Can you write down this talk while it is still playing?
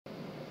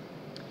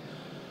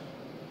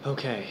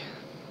Okay,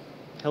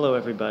 hello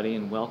everybody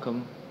and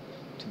welcome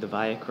to the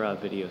Vayikra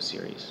video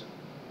series.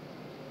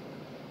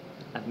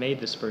 I've made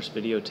this first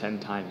video 10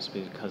 times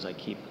because I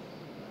keep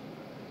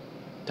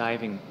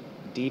diving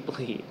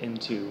deeply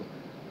into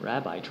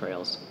rabbi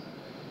trails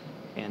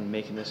and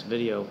making this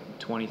video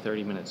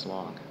 20-30 minutes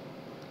long.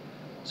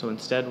 So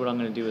instead what I'm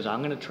going to do is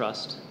I'm going to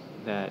trust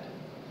that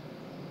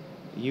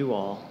you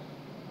all,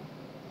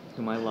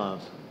 whom I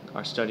love,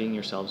 are studying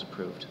yourselves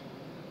approved.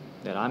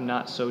 That I'm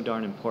not so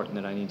darn important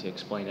that I need to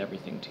explain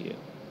everything to you.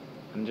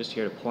 I'm just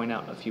here to point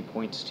out a few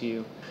points to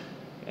you,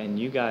 and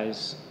you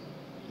guys,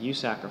 you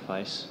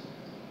sacrifice.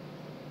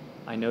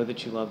 I know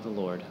that you love the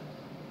Lord,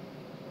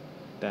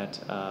 that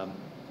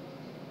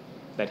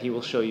He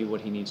will show you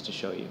what He needs to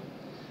show you.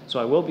 So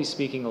I will be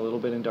speaking a little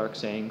bit in dark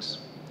sayings,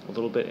 a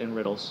little bit in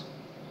riddles.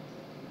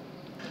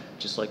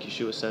 Just like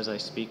Yeshua says, I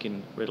speak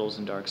in riddles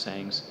and dark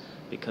sayings,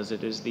 because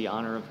it is the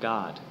honor of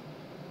God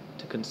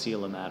to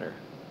conceal a matter.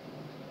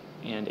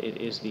 And it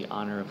is the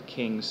honor of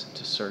kings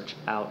to search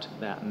out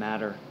that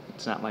matter.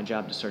 It's not my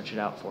job to search it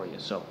out for you.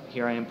 So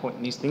here I am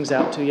pointing these things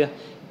out to you,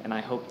 and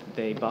I hope that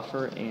they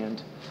buffer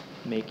and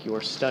make your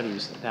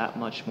studies that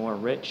much more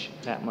rich,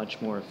 that much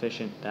more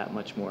efficient, that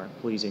much more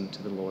pleasing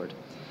to the Lord.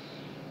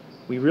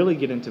 We really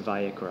get into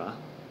Vayikra,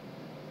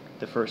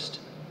 the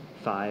first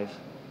 5,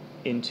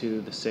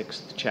 into the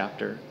 6th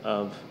chapter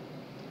of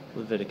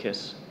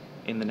Leviticus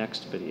in the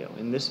next video.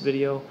 In this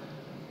video,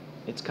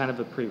 it's kind of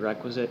a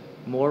prerequisite,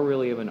 more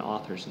really of an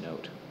author's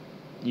note.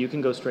 You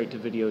can go straight to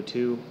video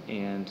 2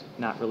 and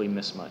not really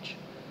miss much.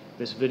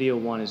 This video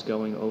 1 is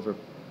going over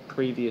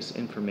previous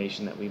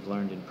information that we've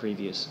learned in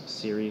previous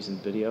series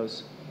and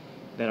videos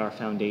that are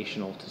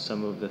foundational to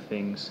some of the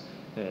things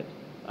that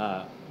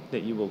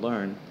you will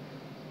learn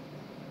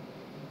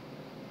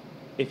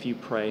if you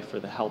pray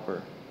for the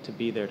helper to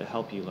be there to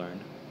help you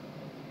learn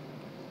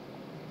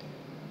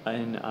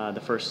in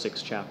the first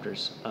 6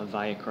 chapters of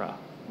Vayikra.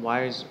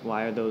 Why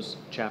are those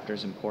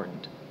chapters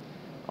important?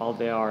 All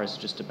they are is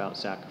just about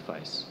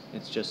sacrifice.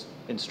 It's just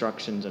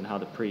instructions on how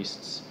the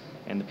priests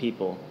and the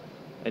people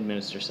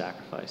administer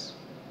sacrifice.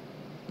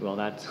 Well,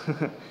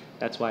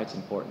 that's why it's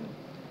important.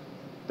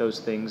 Those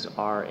things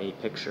are a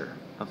picture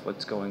of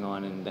what's going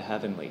on in the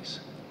heavenlies.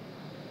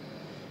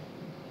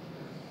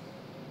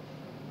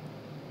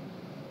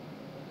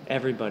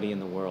 Everybody in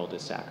the world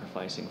is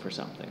sacrificing for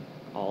something.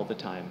 All the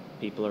time,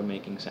 people are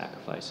making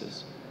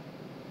sacrifices.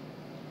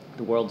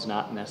 The world's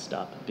not messed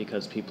up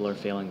because people are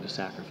failing to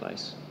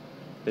sacrifice.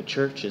 The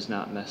church is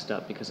not messed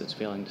up because it's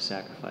failing to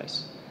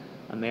sacrifice.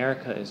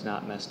 America is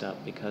not messed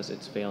up because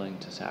it's failing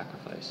to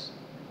sacrifice.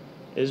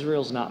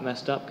 Israel's not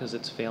messed up because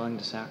it's failing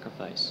to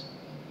sacrifice.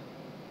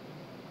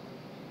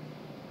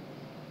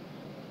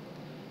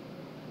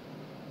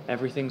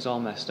 Everything's all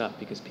messed up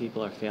because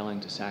people are failing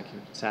to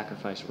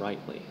sacrifice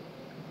rightly.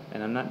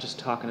 And I'm not just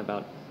talking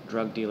about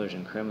drug dealers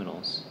and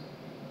criminals,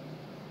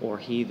 or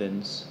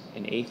heathens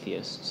and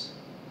atheists.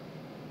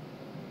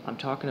 I'm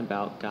talking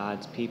about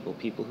God's people,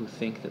 people who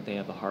think that they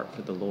have a heart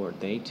for the Lord.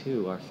 They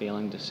too are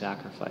failing to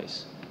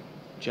sacrifice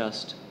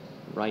just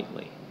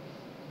rightly.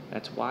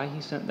 That's why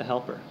He sent the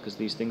helper, because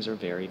these things are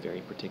very,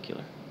 very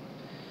particular.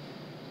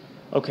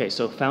 Okay,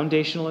 so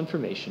foundational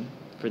information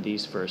for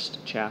these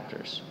first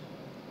chapters.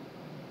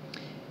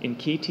 In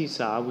Ki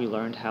Tisa, we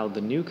learned how the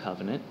new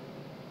covenant,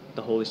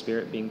 the Holy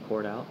Spirit being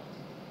poured out,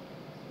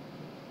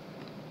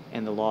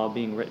 and the law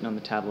being written on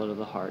the tablet of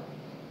the heart,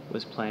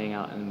 was playing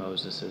out in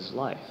Moses'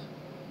 life.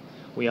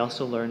 We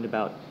also learned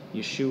about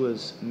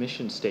Yeshua's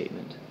mission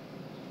statement,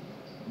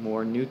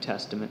 more New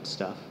Testament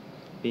stuff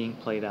being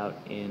played out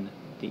in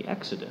the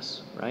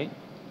Exodus, right?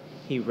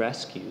 He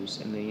rescues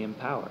and then He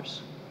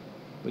empowers.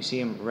 We see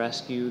Him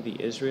rescue the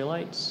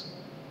Israelites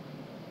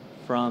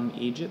from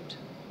Egypt.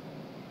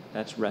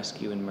 That's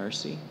rescue and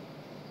mercy.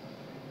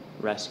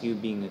 Rescue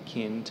being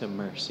akin to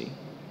mercy,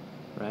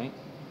 right?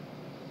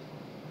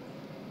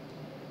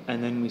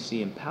 And then we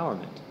see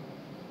empowerment.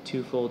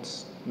 Twofold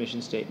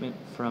mission statement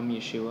from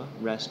Yeshua,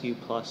 rescue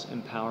plus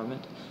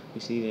empowerment.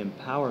 We see the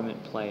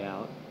empowerment play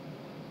out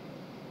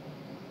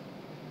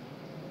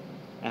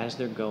as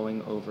they're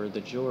going over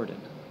the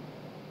Jordan.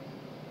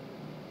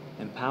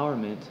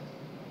 Empowerment,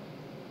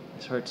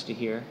 this hurts to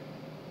hear,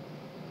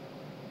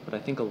 but I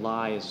think a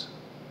lie is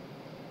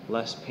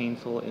less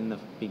painful in the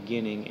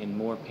beginning and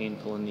more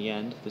painful in the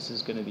end. This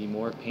is going to be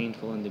more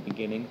painful in the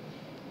beginning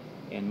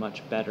and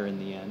much better in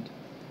the end.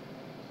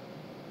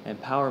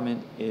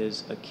 Empowerment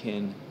is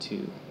akin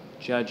to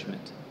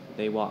judgment.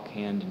 They walk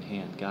hand in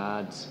hand.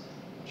 God's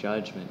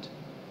judgment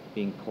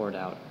being poured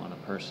out on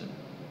a person.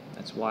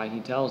 That's why He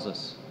tells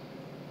us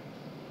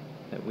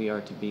that we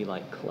are to be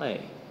like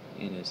clay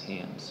in His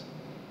hands,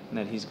 and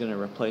that He's going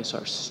to replace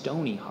our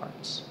stony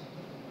hearts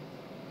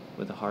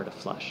with a heart of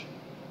flesh.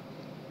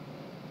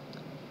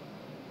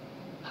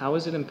 How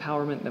is it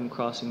empowerment, them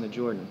crossing the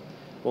Jordan?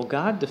 Well,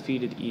 God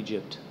defeated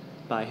Egypt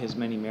by His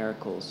many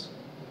miracles,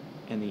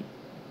 and the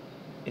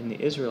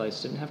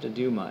Israelites didn't have to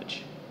do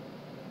much.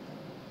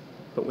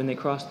 But when they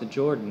crossed the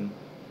Jordan,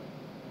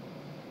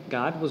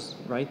 God was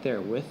right there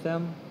with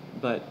them,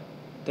 but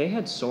they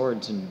had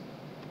swords and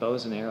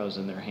bows and arrows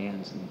in their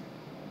hands. And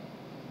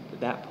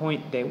at that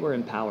point, they were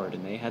empowered,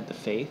 and they had the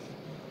faith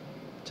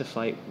to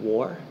fight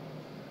war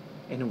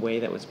in a way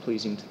that was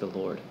pleasing to the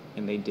Lord.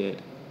 And they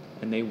did.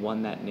 And they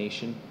won that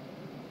nation,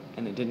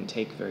 and it didn't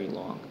take very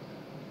long.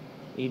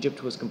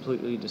 Egypt was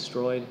completely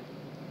destroyed.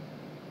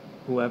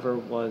 Whoever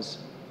was,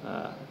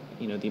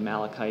 the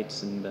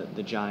Amalekites and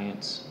the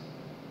giants,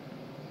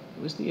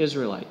 it was the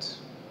Israelites.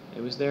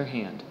 It was their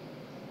hand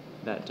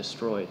that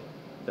destroyed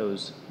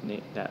those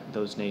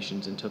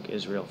nations and took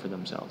Israel for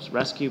themselves.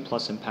 Rescue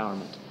plus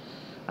empowerment.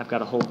 I've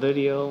got a whole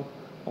video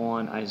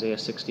on Isaiah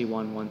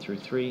 61, 1 through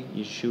 3,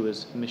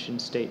 Yeshua's mission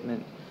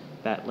statement.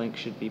 That link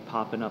should be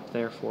popping up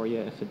there for you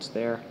if it's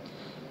there.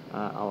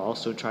 I'll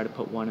also try to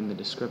put one in the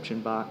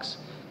description box.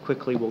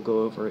 Quickly, we'll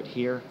go over it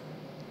here.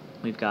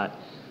 We've got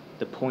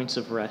the points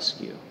of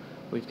rescue.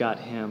 We've got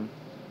him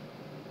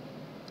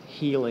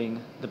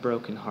healing the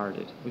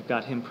brokenhearted. We've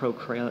got him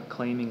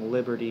proclaiming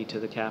liberty to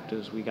the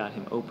captives. We got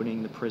him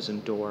opening the prison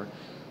door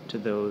to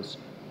those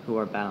who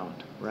are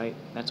bound, right?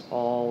 That's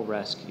all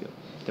rescue.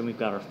 Then we've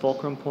got our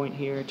fulcrum point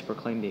here to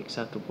proclaim the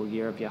acceptable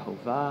year of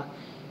Yahovah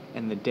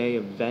and the day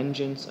of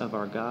vengeance of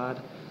our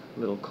God. A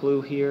little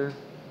clue here,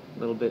 a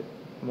little bit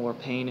more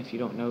pain if you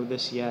don't know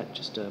this yet,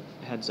 just a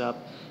heads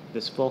up.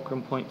 This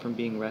fulcrum point from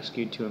being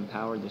rescued to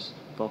empowered, this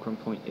fulcrum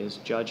point is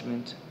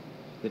judgment.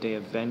 The day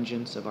of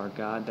vengeance of our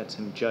God, that's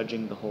him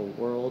judging the whole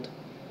world,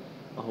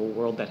 a whole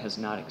world that has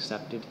not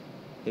accepted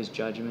his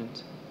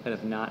judgment, that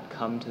have not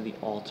come to the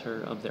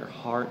altar of their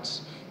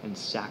hearts and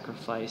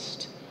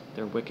sacrificed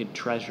their wicked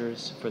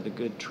treasures for the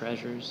good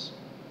treasures.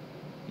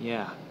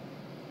 Yeah.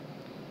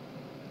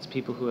 It's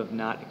people who have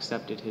not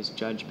accepted his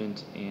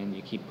judgment, and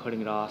you keep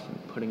putting it off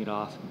and putting it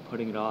off and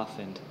putting it off,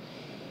 and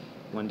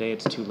one day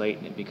it's too late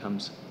and it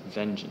becomes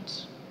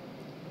vengeance.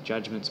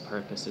 Judgment's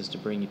purpose is to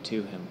bring you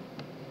to him,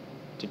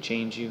 to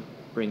change you,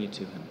 bring you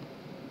to him.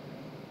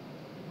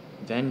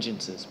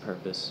 Vengeance's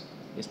purpose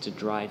is to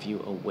drive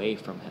you away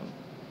from him.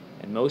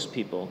 And most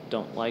people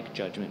don't like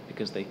judgment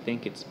because they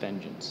think it's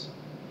vengeance,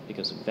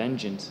 because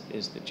vengeance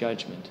is the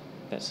judgment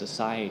that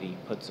society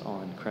puts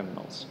on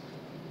criminals.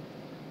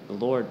 The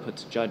Lord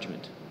puts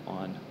judgment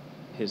on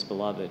his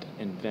beloved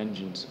and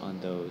vengeance on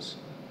those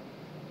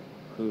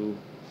who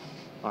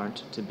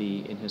aren't to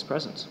be in his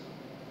presence.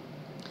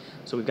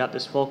 So we've got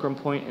this fulcrum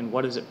point, and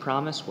what does it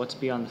promise? What's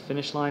beyond the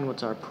finish line?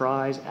 What's our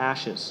prize?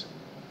 Ashes,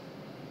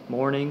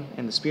 mourning,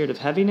 and the spirit of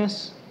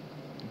heaviness?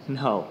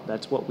 No,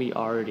 that's what we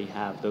already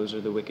have. Those are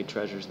the wicked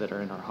treasures that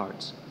are in our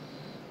hearts.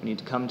 We need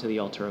to come to the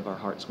altar of our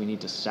hearts. We need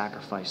to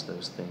sacrifice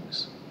those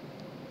things.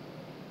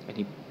 And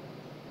he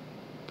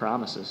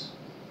promises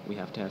we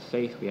have to have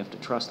faith. We have to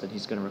trust that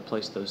he's going to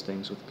replace those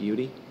things with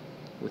beauty,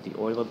 with the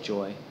oil of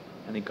joy,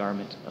 and the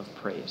garment of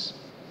praise.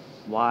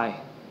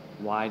 Why?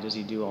 Why does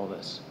he do all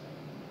this?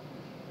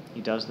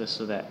 He does this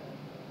so that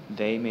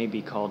they may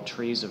be called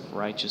trees of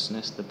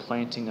righteousness, the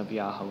planting of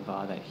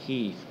Yahovah, that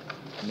he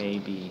may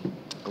be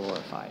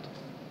glorified.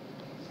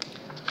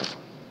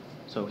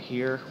 So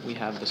here we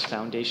have this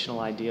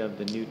foundational idea of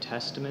the New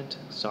Testament,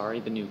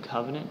 the New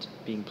Covenant,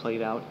 being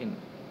played out in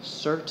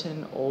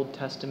certain Old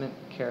Testament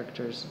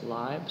characters'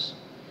 lives.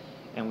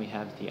 And we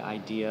have the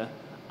idea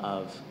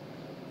of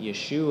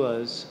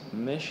Yeshua's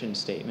mission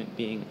statement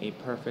being a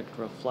perfect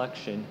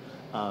reflection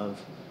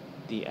of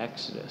the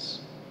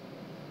Exodus.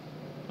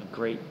 A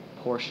great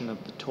portion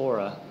of the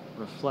Torah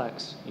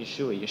reflects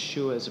Yeshua.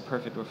 Yeshua is a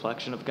perfect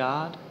reflection of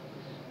God.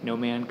 No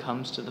man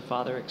comes to the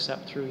Father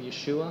except through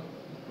Yeshua,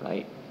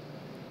 right?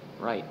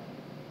 Right.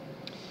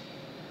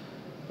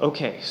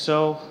 Okay,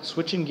 so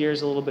switching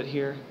gears a little bit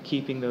here,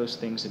 keeping those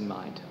things in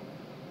mind.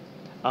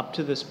 Up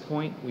to this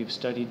point, we've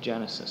studied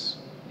Genesis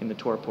in the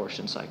Torah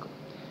portion cycle.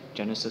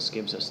 Genesis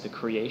gives us the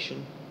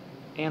creation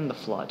and the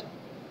flood.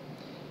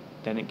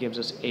 Then it gives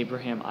us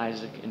Abraham,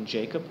 Isaac, and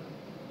Jacob,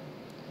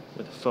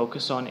 with a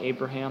focus on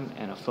Abraham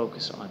and a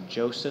focus on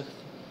Joseph.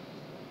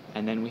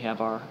 And then we have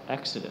our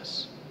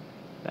Exodus.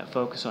 That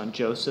focus on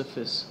Joseph,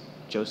 is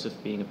Joseph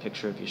being a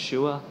picture of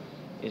Yeshua,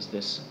 is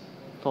this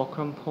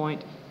fulcrum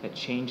point that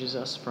changes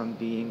us from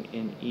being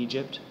in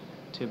Egypt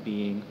to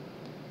being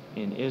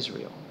in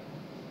Israel.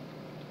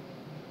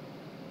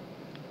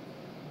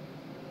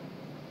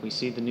 We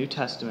see the New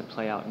Testament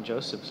play out in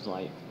Joseph's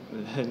life,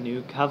 the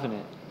New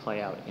Covenant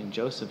play out in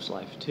Joseph's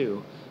life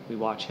too. We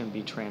watch him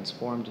be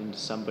transformed into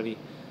somebody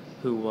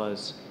who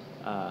was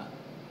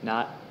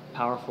not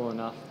powerful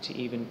enough to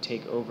even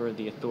take over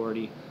the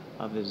authority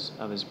of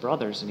his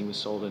brothers, and he was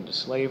sold into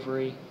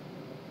slavery.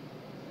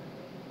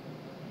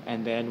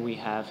 And then we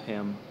have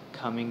him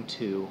coming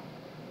to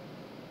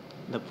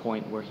the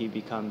point where he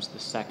becomes the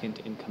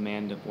second in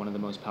command of one of the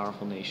most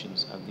powerful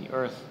nations of the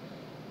earth.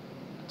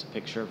 It's a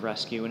picture of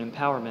rescue and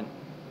empowerment.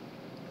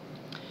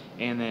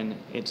 And then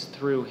it's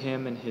through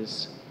him and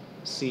his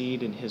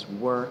seed and his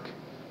work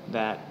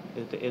that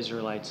the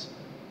Israelites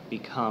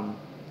become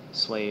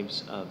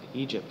slaves of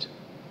Egypt.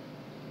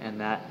 And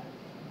that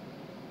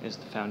is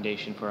the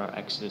foundation for our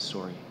Exodus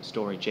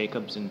story.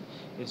 Jacob's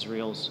 /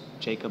 Israel.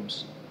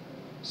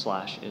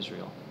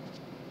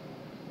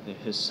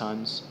 His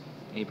sons,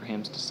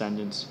 Abraham's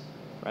descendants,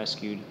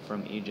 rescued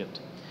from Egypt.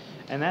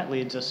 And that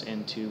leads us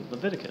into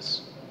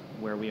Leviticus,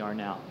 where we are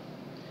now.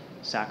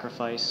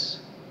 Sacrifice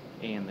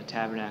and the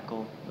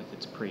tabernacle with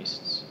its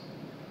priests.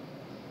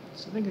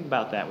 So thinking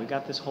about that, we've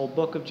got this whole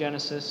book of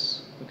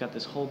Genesis, we've got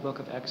this whole book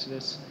of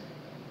Exodus,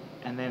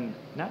 and then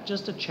not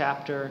just a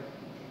chapter,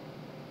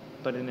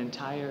 but an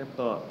entire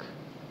book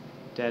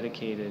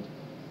dedicated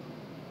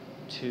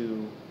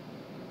to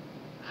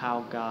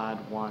how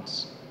God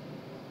wants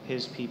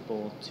his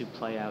people to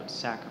play out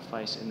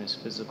sacrifice in this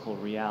physical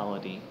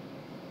reality,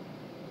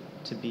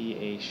 to be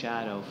a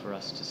shadow for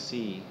us to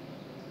see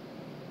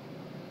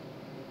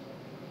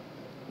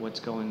what's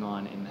going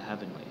on in the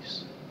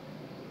heavenlies.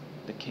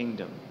 The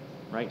kingdom,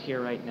 right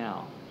here, right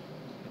now.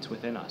 It's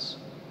within us.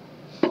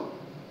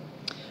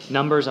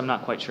 Numbers, I'm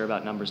not quite sure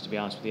about Numbers, to be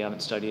honest with you. I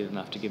haven't studied it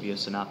enough to give you a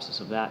synopsis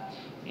of that.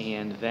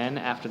 And then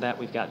after that,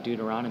 we've got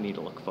Deuteronomy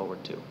to look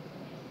forward to.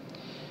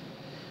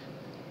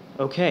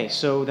 Okay,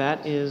 so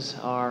that's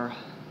our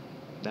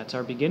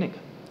beginning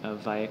of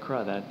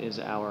Vayikra. That is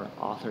our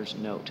author's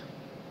note.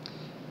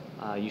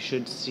 You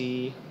should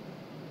see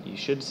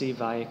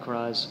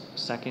Vayikra's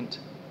second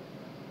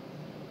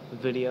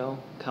video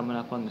coming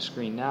up on the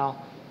screen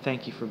now.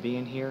 Thank you for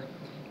being here.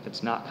 If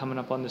it's not coming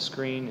up on the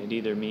screen, it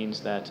either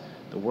means that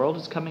the world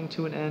is coming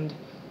to an end,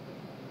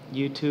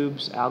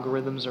 YouTube's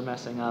algorithms are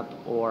messing up,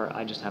 or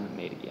I just haven't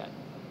made it yet.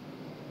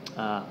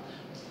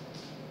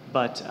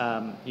 But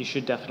you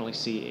should definitely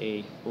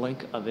see a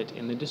link of it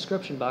in the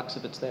description box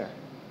if it's there.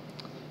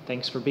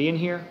 Thanks for being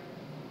here.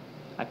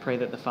 I pray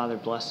that the Father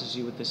blesses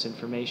you with this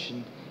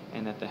information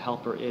and that the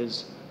Helper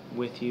is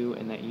with you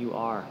and that you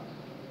are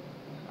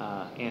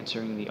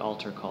answering the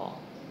altar call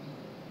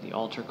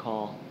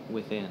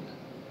within,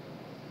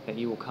 that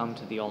you will come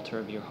to the altar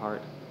of your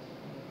heart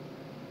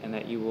and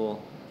that you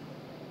will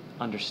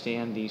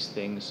understand these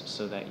things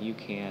so that you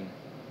can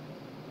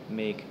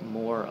make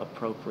more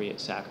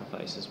appropriate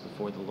sacrifices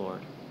before the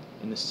Lord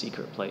in the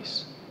secret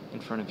place in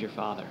front of your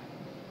Father,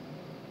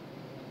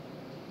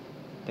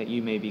 that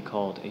you may be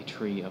called a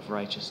tree of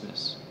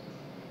righteousness,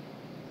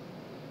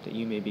 that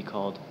you may be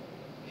called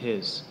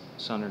his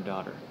son or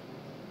daughter,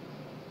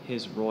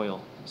 his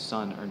royal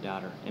son or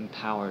daughter,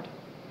 empowered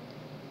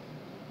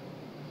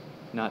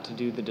not to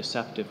do the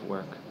deceptive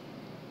work,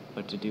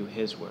 but to do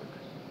his work,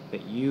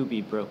 that you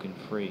be broken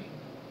free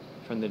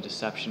from the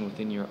deception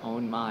within your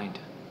own mind,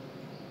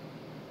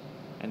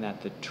 and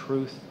that the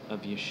truth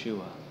of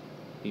Yeshua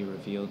be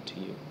revealed to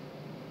you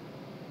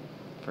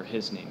for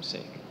his name's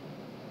sake.